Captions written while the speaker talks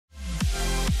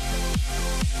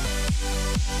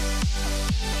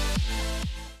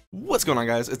What's going on,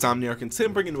 guys? It's Omniarch, and today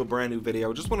I'm bringing you a brand new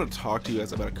video. I just wanted to talk to you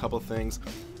guys about a couple of things.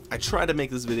 I tried to make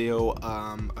this video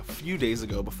a few days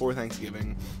ago before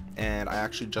Thanksgiving, and I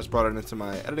actually just brought it into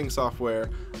my editing software,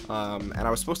 and I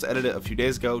was supposed to edit it a few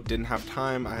days ago, didn't have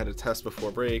time. I had a test before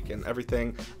break and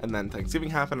everything, and then Thanksgiving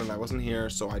happened and I wasn't here,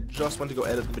 so I just went to go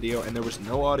edit the video and there was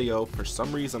no audio. For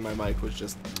some reason my mic was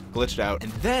just glitched out,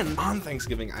 and then on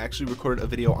Thanksgiving I actually recorded a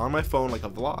video on my phone, like a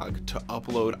vlog, to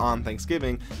upload on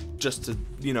Thanksgiving, just to,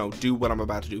 you know, do what I'm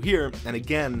about to do here. And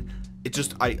again,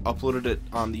 I uploaded it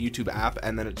on the YouTube app,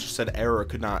 and then it just said error,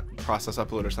 could not process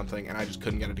upload or something, and I just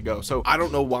couldn't get it to go. So I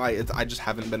don't know why, I just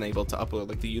haven't been able to upload.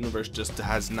 Like, the universe just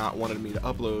has not wanted me to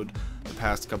upload the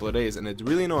past couple of days, and it's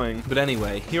really annoying. But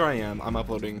anyway, here I am, I'm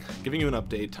uploading, giving you an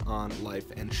update on life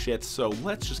and shit, so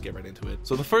let's just get right into it.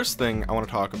 So the first thing I want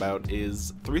to talk about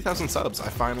is 3,000 subs. I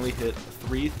finally hit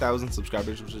 3,000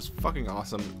 subscribers, which is fucking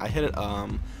awesome. I hit it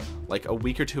like a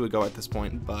week or two ago at this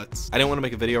point, but I didn't want to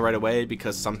make a video right away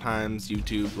because sometimes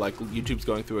YouTube's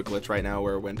going through a glitch right now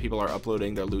where when people are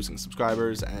uploading, they're losing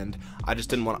subscribers, and I just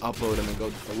didn't want to upload and then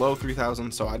go below 3,000,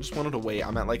 so I just wanted to wait.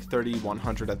 I'm at like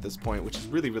 3,100 at this point, which is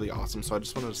really awesome. So I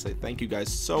just wanted to say thank you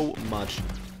guys so much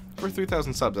for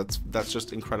 3,000 subs. That's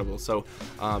just incredible. So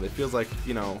it feels like,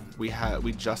 you know, we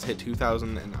just hit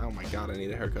 2,000, and oh my god, I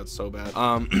need a haircut so bad.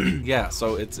 Yeah,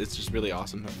 so it's just really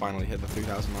awesome to finally hit the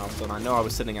 3,000 milestone. I know I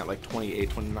was sitting at like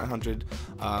 2,900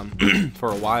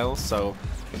 for a while, so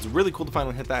it's really cool to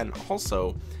finally hit that. And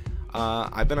also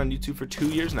I've been on YouTube for 2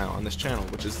 years now on this channel,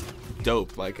 which is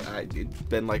dope. Like, it's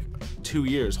been like 2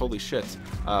 years. Holy shit.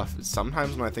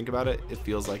 Sometimes when I think about it, it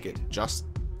feels like it just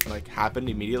like happened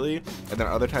immediately, and then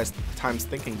other times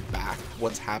thinking back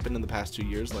what's happened in the past 2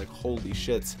 years, like holy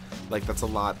shit, like that's a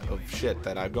lot of shit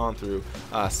that I've gone through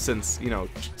since, you know,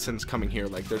 since coming here.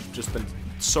 Like, there's just been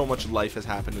so much life has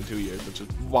happened in 2 years, which is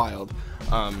wild.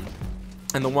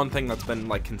 And the one thing that's been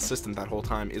like consistent that whole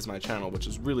time is my channel, which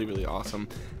is really awesome,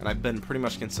 and I've been pretty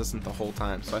much consistent the whole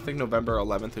time. So I think November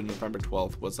 11th and November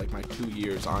 12th was like my 2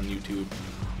 years on YouTube,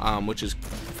 which is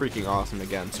freaking awesome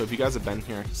again. So if you guys have been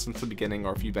here since the beginning,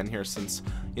 or if you've been here since,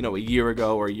 you know, a year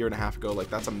ago or a year and a half ago, like,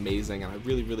 that's amazing, and I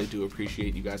really do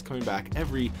appreciate you guys coming back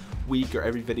every week or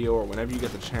every video or whenever you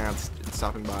get the chance,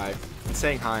 stopping by and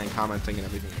saying hi and commenting and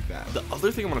everything like that. The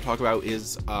other thing I want to talk about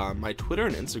is my Twitter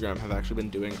and Instagram have actually been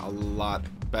doing a lot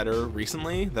better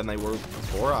recently than they were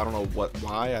before. I don't know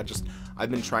why. I've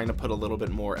been trying to put a little bit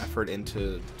more effort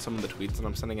into some of the tweets that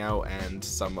I'm sending out and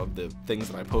some of the things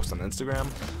that I post on Instagram.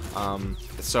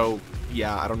 So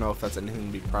yeah, I don't know if that's anything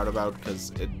to be proud about,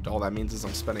 because all that means is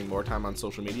I'm spending more time on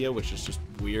social media, which is just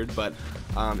weird. But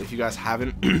if you guys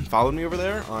haven't followed me over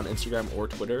there on Instagram or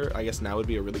Twitter, I guess now would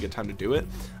be a really good time to do it.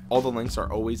 All the links are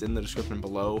always in the description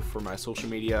below for my social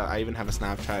media. I even have a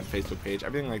Snapchat, Facebook page,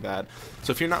 everything like that.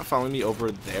 So if you're not following me over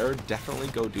there, definitely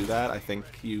go do that. I think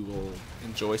you will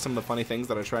enjoy some of the funny things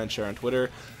that I try and share on Twitter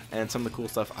and some of the cool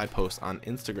stuff I post on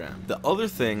Instagram. The other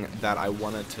thing that I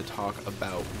wanted to talk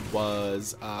about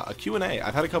was a Q&A.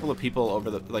 I've had a couple of people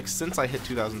over since I hit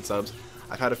 2,000 subs,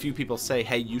 I've had a few people say,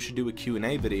 hey, you should do a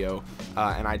Q&A video,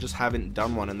 and I just haven't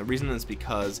done one. And the reason is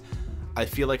because I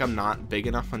feel like I'm not big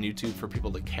enough on YouTube for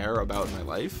people to care about my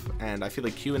life, and I feel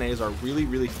like Q&As are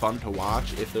really fun to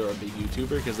watch if they're a big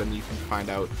YouTuber, because then you can find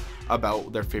out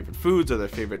about their favorite foods or their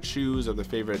favorite shoes or their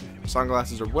favorite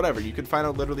sunglasses or whatever. You can find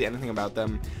out literally anything about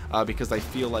them, because they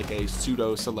feel like a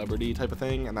pseudo celebrity type of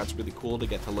thing, and that's really cool to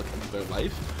get to look into their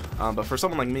life. But for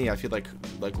someone like me, I feel like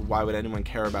why would anyone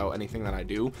care about anything that I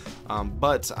do?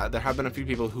 But there have been a few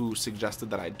people who suggested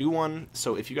that I do one.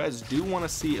 So if you guys do want to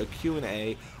see a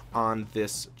Q&A on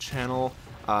this channel,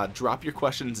 drop your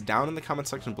questions down in the comment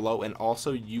section below, and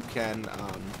also you can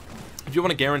if you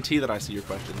want to guarantee that I see your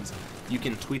questions, you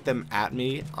can tweet them at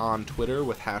me on Twitter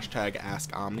with hashtag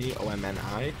AskOmni,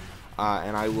 OMNI,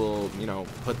 and I will, you know,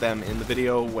 put them in the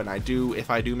video when I do,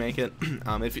 if I do make it.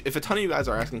 If a ton of you guys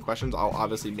are asking questions, I'll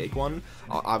obviously make one.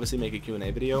 I'll obviously make a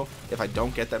Q&A video. If I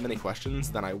don't get that many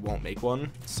questions, then I won't make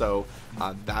one. So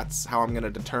that's how I'm going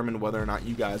to determine whether or not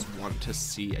you guys want to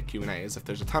see a Q&A, is if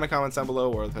there's a ton of comments down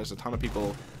below, or if there's a ton of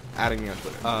people adding me on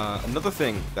Twitter. Another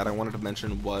thing that I wanted to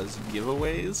mention was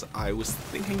giveaways. I was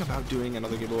thinking about doing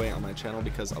another giveaway on my channel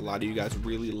because a lot of you guys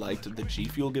really liked the G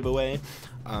Fuel giveaway.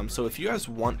 So if you guys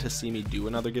want to see me do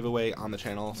another giveaway on the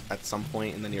channel at some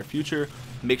point in the near future,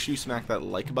 make sure you smack that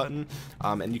like button,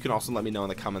 and you can also let me know in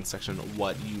the comments section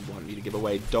what you want me to give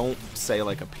away. Don't say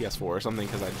like a PS4 or something,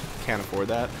 because I can't afford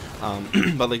that,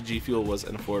 but like G Fuel was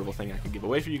an affordable thing I could give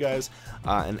away for you guys,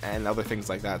 and other things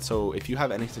like that. So if you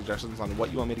have any suggestions on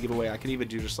what you want me to giveaway, I could even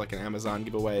do just like an Amazon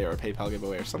giveaway or a PayPal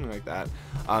giveaway or something like that,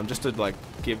 just to like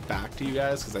give back to you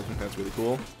guys, because I think that's really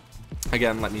cool.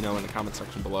 Again, let me know in the comment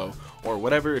section below or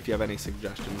whatever if you have any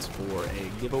suggestions for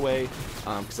a giveaway,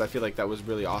 because I feel like that was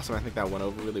really awesome. I think that went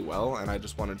over really well, and I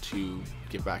just wanted to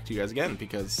give back to you guys again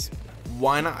because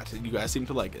why not? You guys seem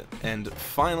to like it. And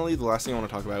finally, the last thing I want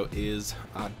to talk about is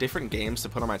different games to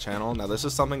put on my channel. Now, this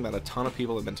is something that a ton of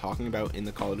people have been talking about in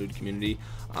the Call of Duty community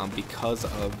because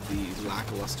of the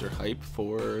lackluster hype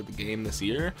for the game this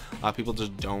year. People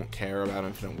just don't care about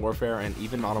Infinite Warfare, and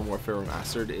even Modern Warfare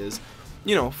Remastered is,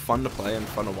 you know, fun to play and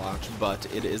fun to watch, but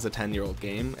it is a 10-year-old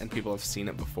game and people have seen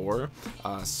it before,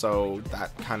 so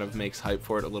that kind of makes hype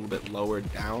for it a little bit lower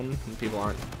down. People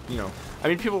aren't, you know, I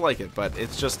mean, people like it, but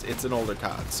it's just, it's an older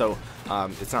COD, so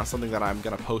it's not something that I'm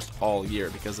gonna post all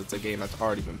year because it's a game that's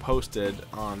already been posted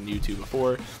on YouTube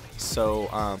before. So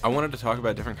I wanted to talk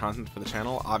about different content for the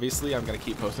channel. Obviously, I'm gonna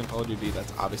keep posting Call of Duty.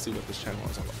 That's obviously what this channel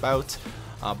is all about.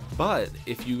 But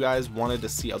if you guys wanted to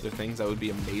see other things, that would be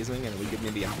amazing, and it would give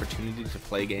me the opportunity to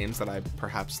play games that I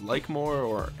perhaps like more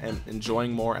or am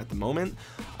enjoying more at the moment.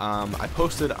 I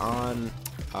posted on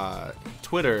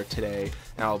Twitter today,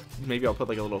 and maybe I'll put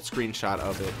like a little screenshot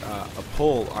of it, a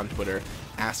poll on Twitter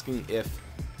asking if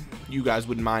you guys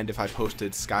wouldn't mind if I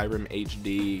posted Skyrim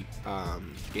HD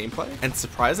gameplay, and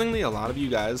surprisingly a lot of you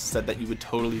guys said that you would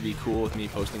totally be cool with me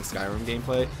posting Skyrim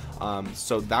gameplay,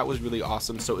 so that was really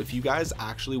awesome. So if you guys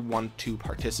actually want to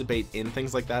participate in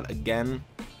things like that, again,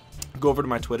 go over to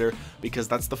my Twitter, because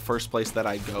that's the first place that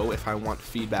I go if I want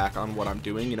feedback on what I'm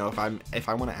doing. You know, if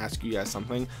I want to ask you guys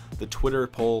something, the Twitter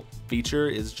poll feature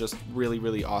is just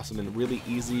really awesome and really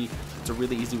easy. It's a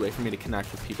really easy way for me to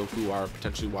connect with people who are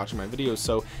potentially watching my videos.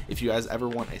 So if you guys ever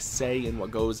want a say in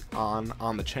what goes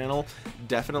on the channel,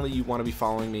 definitely you want to be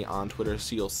following me on Twitter,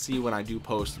 so you'll see when I do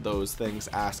post those things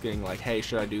asking like, hey,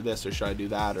 should I do this or should I do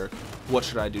that, or what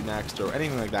should I do next, or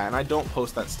anything like that. And I don't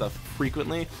post that stuff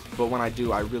frequently, but when I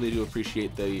do, I really do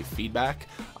appreciate the feedback.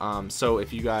 So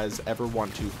if you guys ever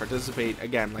want to participate,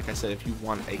 again, like I said, if you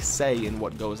want a say in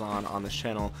what goes on this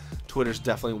channel, Twitter's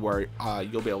definitely where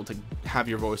you'll be able to have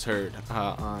your voice heard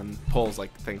on polls,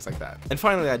 like things like that. And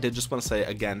finally, I did just want to say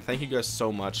again, thank you guys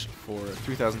so much for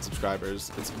 3,000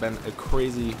 subscribers. It's been a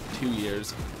crazy 2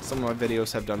 years. Some of my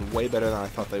videos have done way better than I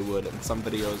thought they would, and some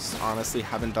videos honestly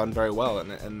haven't done very well,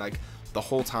 and like the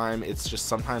whole time, it's just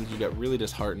sometimes you get really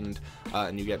disheartened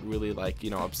and you get really, like, you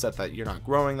know, upset that you're not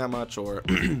growing that much, or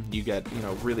you get, you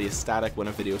know, really ecstatic when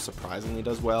a video surprisingly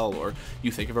does well, or you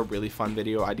think of a really fun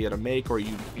video idea to make, or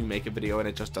you make a video and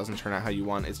it just doesn't turn out how you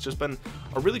want. It's just been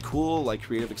a really cool, like,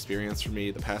 creative experience for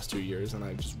me the past 2 years, and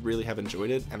I just really have enjoyed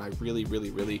it, and I really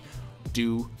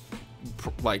do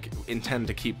like intend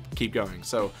to keep going.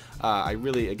 So I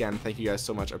really, again, thank you guys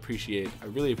so much. I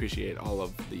really appreciate all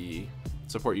of the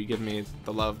support you give me,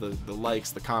 the love, the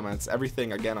likes, the comments,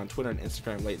 everything. Again, on Twitter and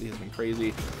Instagram lately has been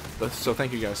crazy, so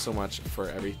thank you guys so much for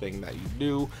everything that you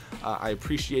do. I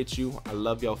appreciate you. I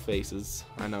love y'all faces.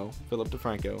 I know, Philip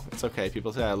DeFranco, it's okay,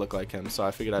 people say I look like him, so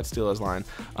I figured I'd steal his line.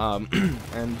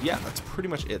 And yeah, that's pretty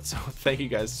much it. So thank you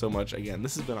guys so much again.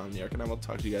 This has been Omniarch, and I will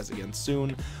talk to you guys again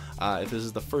soon. If this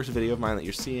is the first video of mine that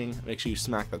you're seeing, make sure you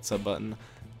smack that sub button.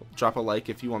 Drop a like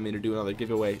if you want me to do another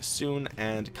giveaway soon,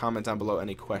 and comment down below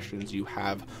any questions you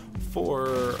have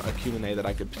for a Q&A that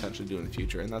I could potentially do in the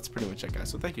future. And that's pretty much it, guys.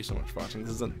 So thank you so much for watching.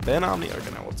 This has been Omniarch,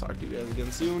 and I will talk to you guys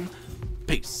again soon.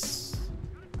 Peace.